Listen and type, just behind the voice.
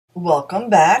Welcome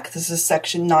back. This is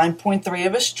section 9.3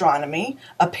 of astronomy,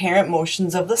 apparent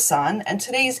motions of the sun, and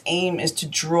today's aim is to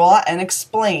draw and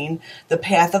explain the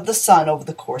path of the sun over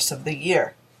the course of the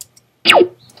year.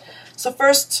 So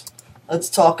first, let's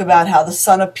talk about how the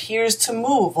sun appears to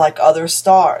move like other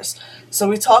stars. So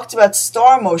we talked about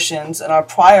star motions in our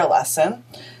prior lesson.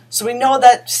 So we know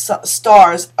that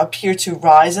stars appear to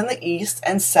rise in the east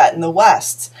and set in the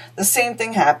west. The same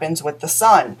thing happens with the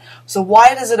sun. So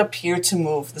why does it appear to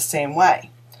move the same way?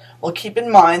 Well, keep in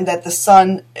mind that the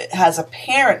sun has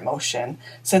apparent motion,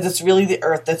 since it's really the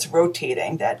earth that's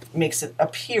rotating that makes it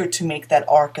appear to make that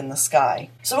arc in the sky.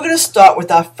 So we're going to start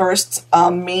with our first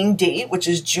main date, which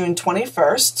is June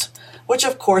 21st, which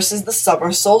of course is the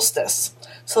summer solstice.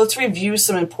 So let's review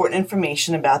some important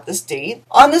information about this date.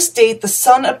 On this date, the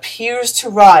sun appears to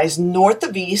rise north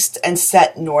of east and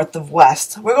set north of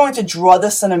west. We're going to draw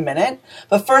this in a minute,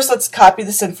 but first let's copy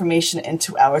this information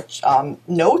into our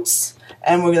notes,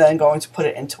 and we're then going to put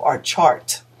it into our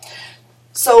chart.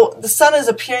 So the sun is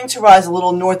appearing to rise a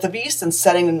little north of east and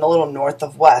setting a little north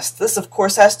of west. This, of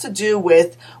course, has to do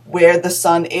with where the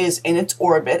sun is in its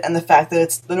orbit and the fact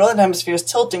that the northern hemisphere is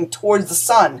tilting towards the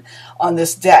sun on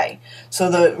this day. So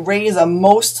the rays are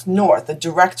most north. The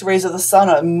direct rays of the sun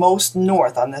are most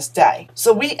north on this day.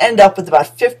 So we end up with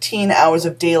about 15 hours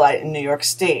of daylight in New York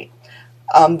State.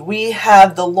 We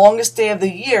have the longest day of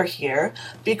the year here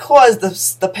because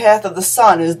the path of the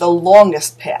sun is the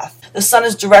longest path. The sun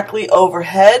is directly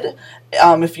overhead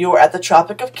if you are at the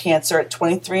Tropic of Cancer at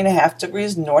 23.5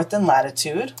 degrees north in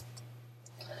latitude.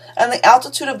 And the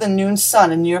altitude of the noon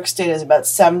sun in New York State is about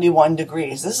 71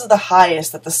 degrees. This is the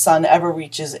highest that the sun ever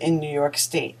reaches in New York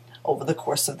State over the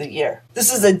course of the year.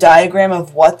 This is a diagram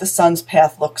of what the sun's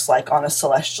path looks like on a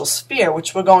celestial sphere,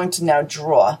 which we're going to now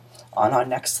draw on our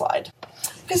next slide.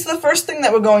 Okay, so the first thing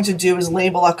that we're going to do is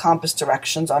label our compass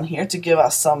directions on here to give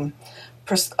us some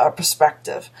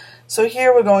perspective. So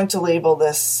here we're going to label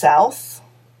this south,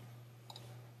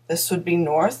 this would be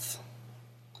north,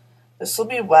 this will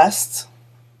be west,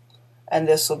 and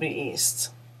this will be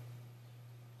east.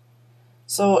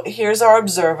 So here's our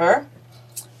observer.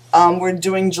 We're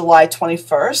doing July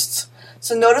 21st.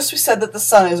 So notice we said that the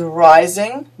sun is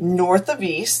rising north of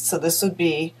east, so this would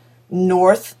be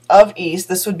north of east.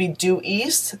 This would be due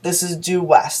east. This is due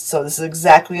west. So this is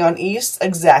exactly on east,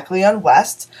 exactly on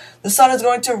west. The sun is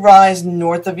going to rise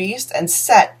north of east and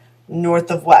set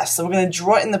north of west. So we're going to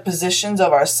draw in the positions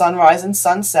of our sunrise and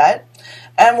sunset,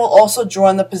 and we'll also draw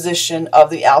in the position of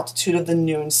the altitude of the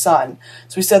noon sun.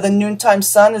 So we said the noontime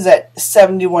sun is at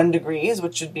 71 degrees,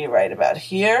 which would be right about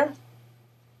here.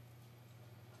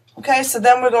 Okay, so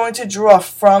then we're going to draw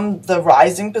from the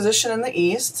rising position in the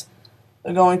east.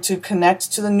 We're going to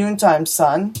connect to the noontime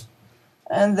sun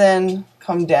and then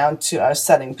come down to our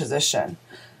setting position.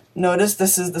 Notice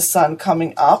this is the sun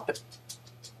coming up,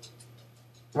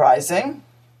 rising.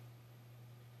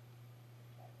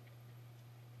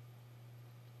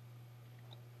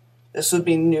 This would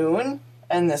be noon,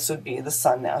 and this would be the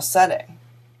sun now setting.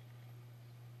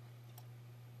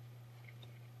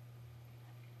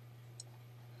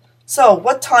 So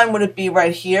what time would it be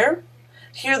right here?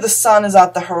 Here the sun is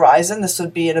at the horizon. This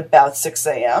would be at about 6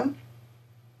 a.m.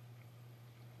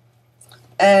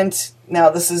 And now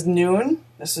this is noon.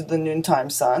 This is the noontime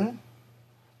sun.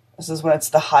 This is when it's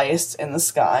the highest in the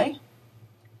sky.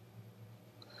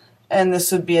 And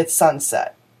this would be at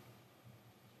sunset,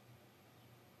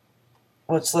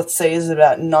 which let's say is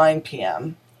about 9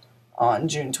 p.m. on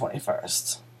June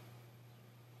 21st.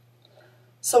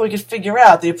 So we could figure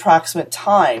out the approximate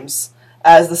times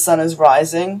as the sun is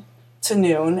rising to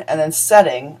noon and then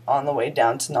setting on the way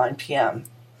down to 9 p.m.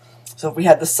 So if we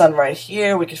had the sun right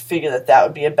here, we could figure that that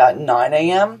would be about 9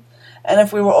 a.m. And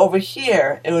if we were over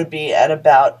here, it would be at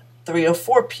about 3 or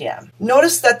 4 p.m.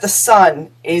 Notice that the sun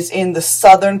is in the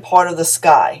southern part of the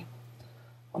sky.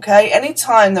 Okay,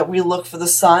 anytime that we look for the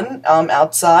sun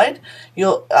outside,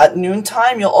 at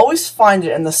noontime, you'll always find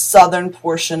it in the southern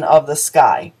portion of the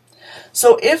sky.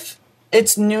 So if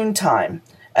it's noontime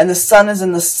and the sun is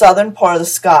in the southern part of the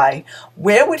sky,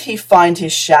 where would he find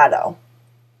his shadow?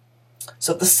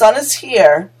 So if the sun is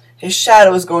here, his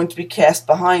shadow is going to be cast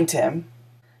behind him,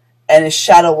 and his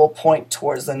shadow will point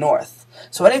towards the north.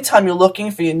 So anytime you're looking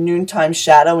for your noontime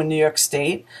shadow in New York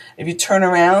State, if you turn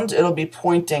around, it'll be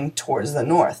pointing towards the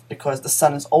north because the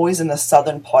sun is always in the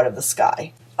southern part of the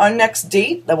sky. Our next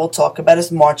date that we'll talk about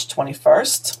is March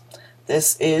 21st.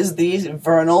 This is the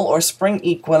vernal or spring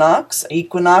equinox.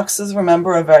 Equinoxes,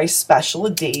 remember, are very special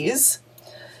days.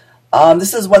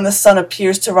 This is when the sun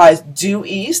appears to rise due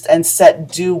east and set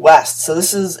due west. So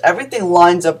this is, everything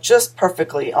lines up just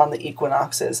perfectly on the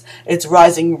equinoxes. It's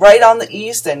rising right on the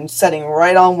east and setting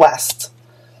right on west.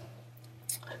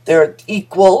 There are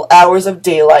equal hours of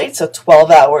daylight, so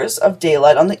 12 hours of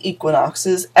daylight on the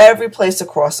equinoxes, every place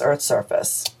across Earth's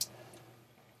surface.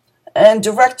 And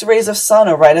direct rays of sun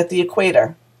are right at the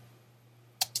equator.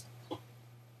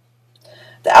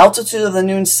 The altitude of the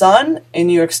noon sun in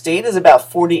New York State is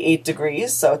about 48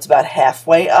 degrees, so it's about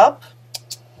halfway up.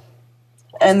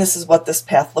 And this is what this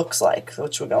path looks like,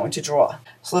 which we're going to draw.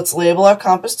 So let's label our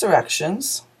compass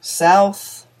directions: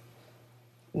 south,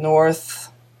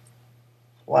 north,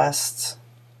 west,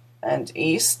 and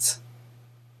east.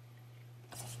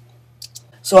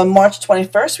 So on March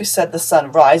 21st, we said the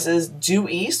sun rises due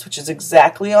east, which is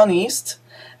exactly on east,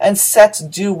 and sets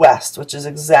due west, which is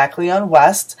exactly on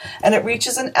west, and it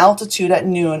reaches an altitude at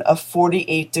noon of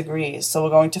 48 degrees. So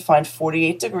we're going to find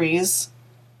 48 degrees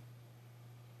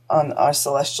on our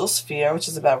celestial sphere, which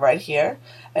is about right here.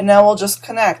 And now we'll just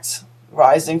connect,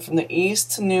 rising from the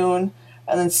east to noon,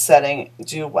 and then setting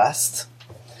due west.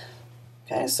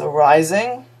 Okay, so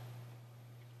rising,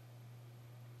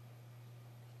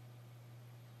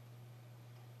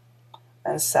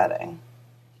 and setting.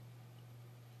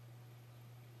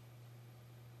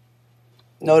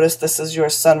 Notice this is your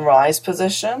sunrise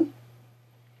position,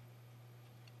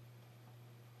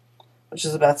 which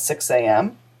is about 6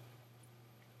 a.m.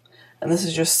 And this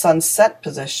is your sunset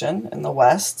position in the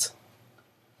west,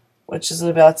 which is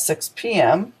about 6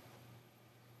 p.m.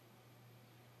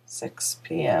 6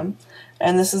 p.m.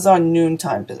 And this is our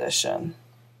noontime position.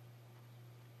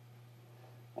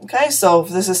 Okay, so if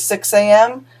this is 6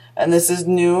 a.m. and this is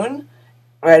noon,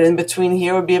 right in between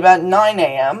here would be about 9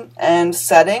 a.m. and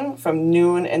setting from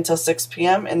noon until 6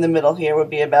 p.m. in the middle here would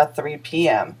be about 3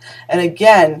 p.m. And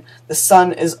again, the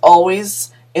sun is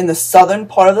always in the southern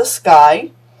part of the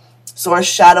sky, so our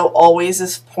shadow always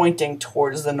is pointing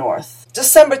towards the north.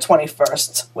 December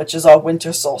 21st, which is our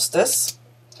winter solstice,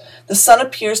 the sun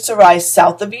appears to rise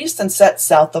south of east and set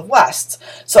south of west.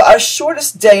 So our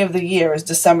shortest day of the year is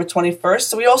December 21st,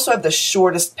 so we also have the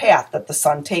shortest path that the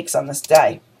sun takes on this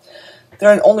day. There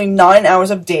are only 9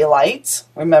 hours of daylight.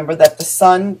 Remember that the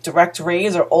sun direct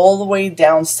rays are all the way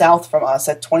down south from us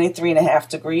at 23.5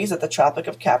 degrees at the Tropic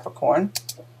of Capricorn.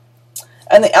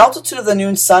 And the altitude of the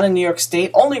noon sun in New York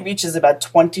State only reaches about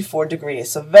 24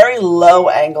 degrees, so very low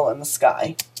angle in the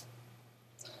sky.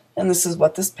 And this is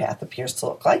what this path appears to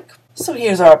look like. So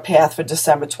here's our path for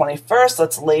December 21st.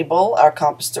 Let's label our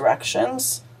compass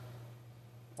directions: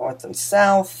 north and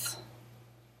south,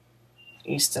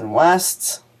 east and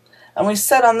west. And we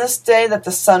said on this day that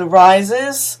the sun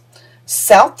rises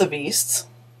south of east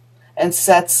and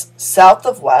sets south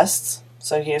of west.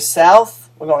 So here's south,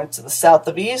 we're going to the south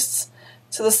of east,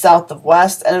 to the south of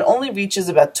west, and it only reaches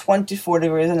about 24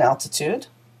 degrees in altitude.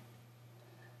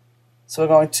 So we're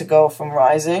going to go from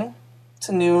rising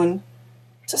to noon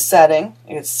to setting.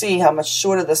 You can see how much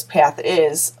shorter this path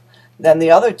is than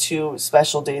the other two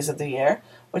special days of the year,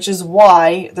 which is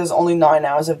why there's only 9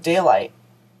 hours of daylight.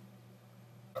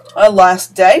 Our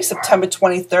last day, September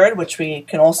 23rd, which we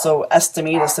can also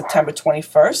estimate as September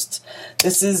 21st.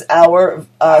 This is our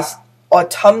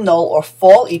autumnal or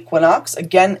fall equinox.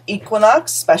 Again,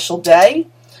 equinox, special day.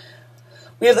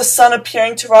 We have the sun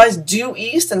appearing to rise due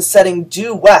east and setting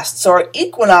due west. So our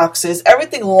equinoxes,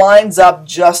 everything lines up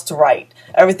just right.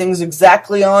 Everything's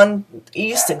exactly on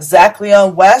east, exactly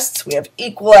on west. We have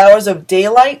equal hours of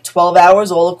daylight, 12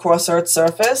 hours all across Earth's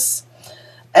surface.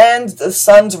 And the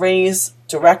sun's rays,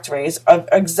 direct rays, are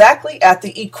exactly at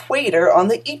the equator on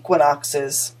the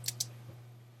equinoxes.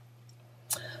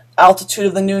 Altitude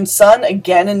of the noon sun,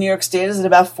 again in New York State, is at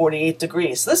about 48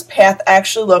 degrees. So this path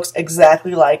actually looks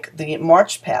exactly like the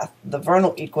March path, the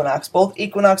vernal equinox. Both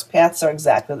equinox paths are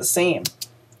exactly the same.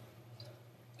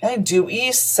 Okay, due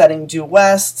east, setting due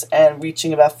west, and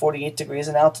reaching about 48 degrees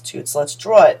in altitude. So let's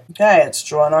draw it. Okay, let's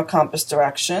draw in our compass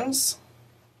directions.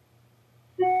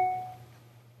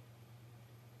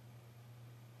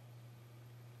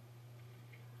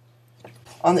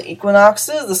 On the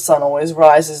equinoxes, the sun always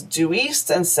rises due east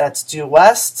and sets due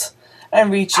west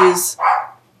and reaches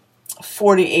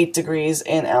 48 degrees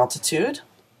in altitude.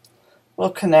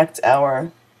 We'll connect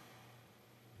our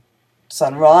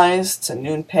sunrise to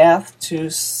noon path to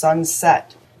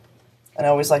sunset. And I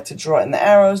always like to draw it in the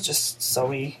arrows just so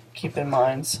we keep in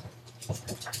mind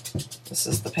this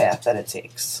is the path that it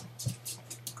takes.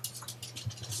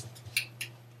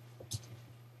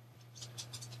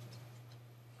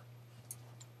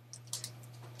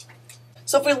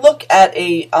 So if we look at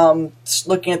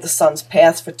looking at the sun's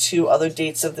path for 2 other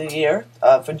dates of the year,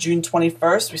 for June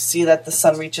 21st, we see that the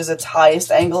sun reaches its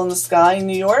highest angle in the sky in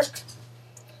New York.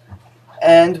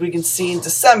 And we can see in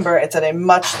December it's at a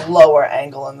much lower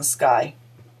angle in the sky.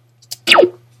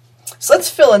 So let's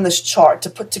fill in this chart to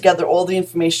put together all the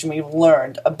information we've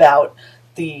learned about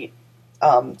the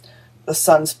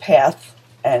sun's path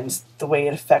and the way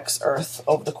it affects Earth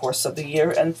over the course of the year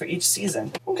and for each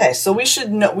season. Okay, so we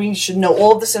should know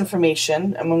all of this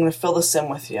information, and I'm going to fill this in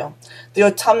with you. The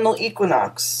autumnal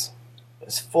equinox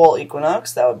is fall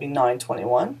equinox, that would be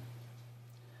 9/21.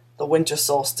 The winter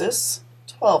solstice,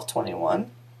 12/21.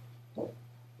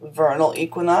 Vernal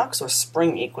equinox or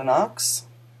spring equinox.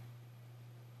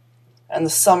 And the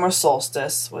summer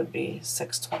solstice would be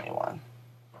 6/21.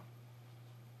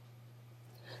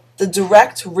 The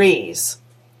direct rays.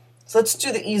 So let's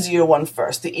do the easier one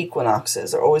first. The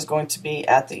equinoxes are always going to be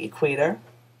at the equator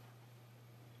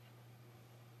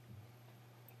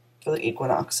for the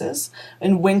equinoxes.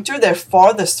 In winter, they're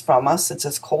farthest from us.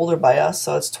 It's colder by us,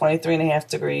 so it's 23.5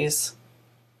 degrees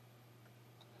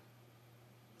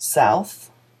south.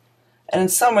 And in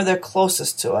summer, they're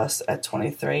closest to us at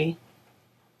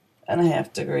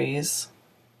 23.5 degrees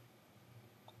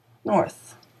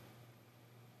north.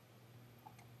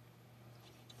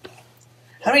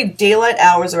 How many daylight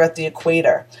hours are at the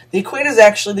equator? The equator is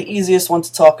actually the easiest one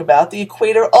to talk about. The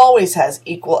equator always has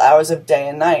equal hours of day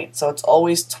and night, so it's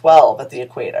always 12 at the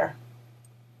equator.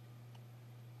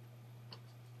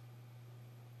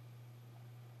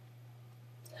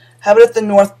 How about at the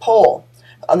North Pole?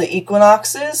 On the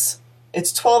equinoxes,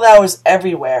 it's 12 hours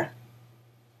everywhere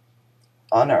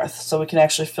on Earth. So we can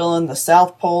actually fill in the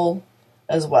South Pole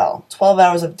as well. 12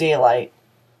 hours of daylight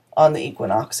on the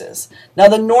equinoxes. Now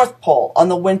the North Pole, on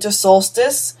the winter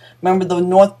solstice, remember the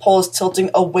North Pole is tilting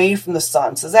away from the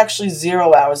sun, so there's actually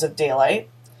 0 hours of daylight.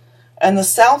 And the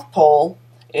South Pole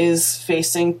is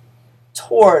facing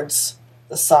towards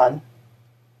the sun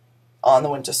on the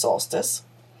winter solstice.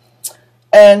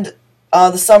 And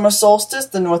the summer solstice,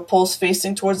 the North Pole is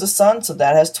facing towards the sun, so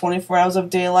that has 24 hours of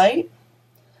daylight.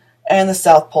 And the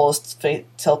South Pole is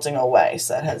tilting away,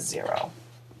 so that has 0.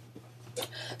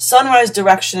 Sunrise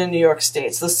direction in New York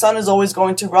State. So the sun is always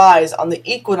going to rise on the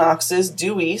equinoxes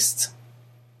due east.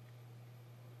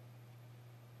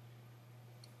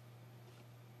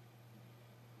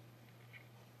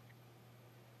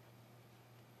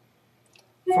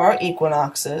 For our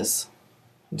equinoxes,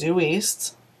 due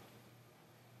east.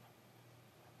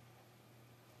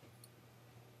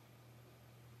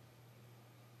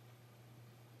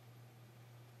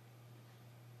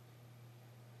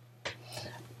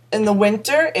 In the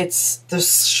winter, it's the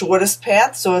shortest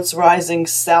path, so it's rising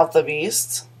south of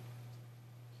east.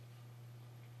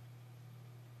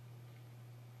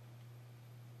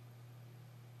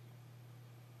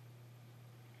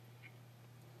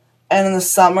 And in the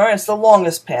summer, it's the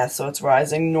longest path, so it's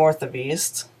rising north of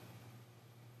east.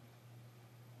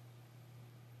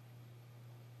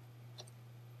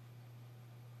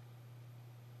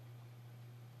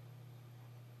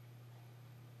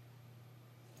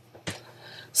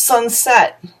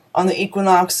 Sunset on the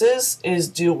equinoxes is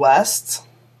due west.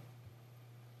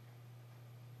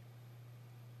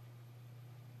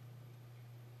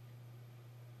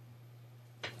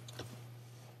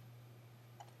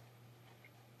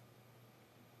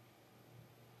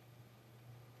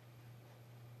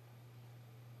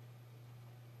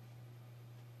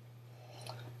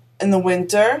 In the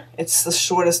winter, it's the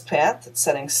shortest path. It's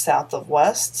setting south of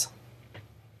west.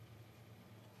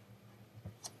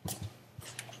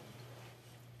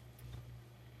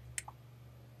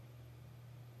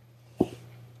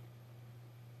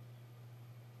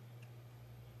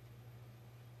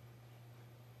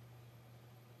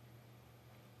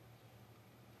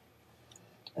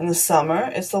 In the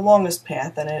summer, it's the longest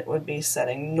path, and it would be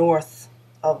setting north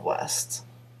of west.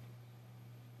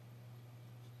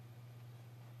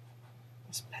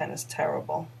 This pen is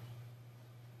terrible.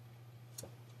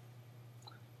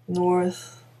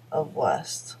 North of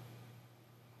west.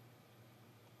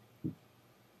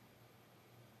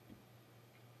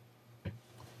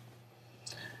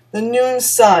 The noon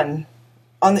sun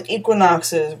on the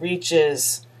equinoxes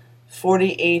reaches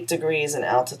 48 degrees in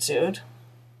altitude.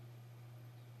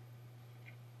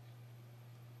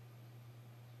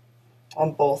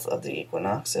 On both of the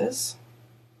equinoxes.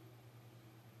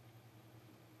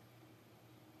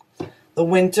 The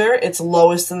winter, it's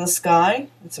lowest in the sky.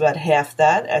 It's about half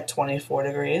that at 24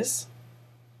 degrees.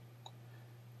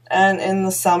 And in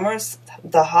the summer, it's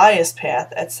the highest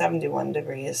path at 71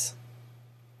 degrees.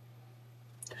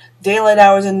 Daylight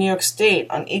hours in New York State,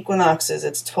 on equinoxes,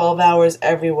 it's 12 hours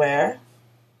everywhere.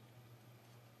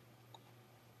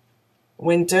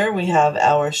 Winter, we have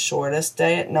our shortest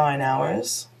day at 9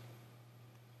 hours.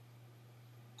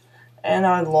 And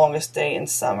our longest day in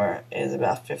summer is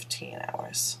about 15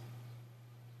 hours.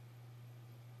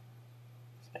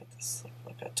 Let's make this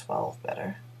look at 12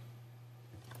 better.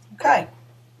 Okay.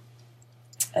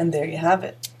 And there you have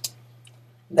it.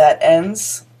 That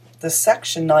ends the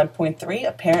section 9.3,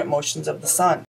 Apparent Motions of the Sun.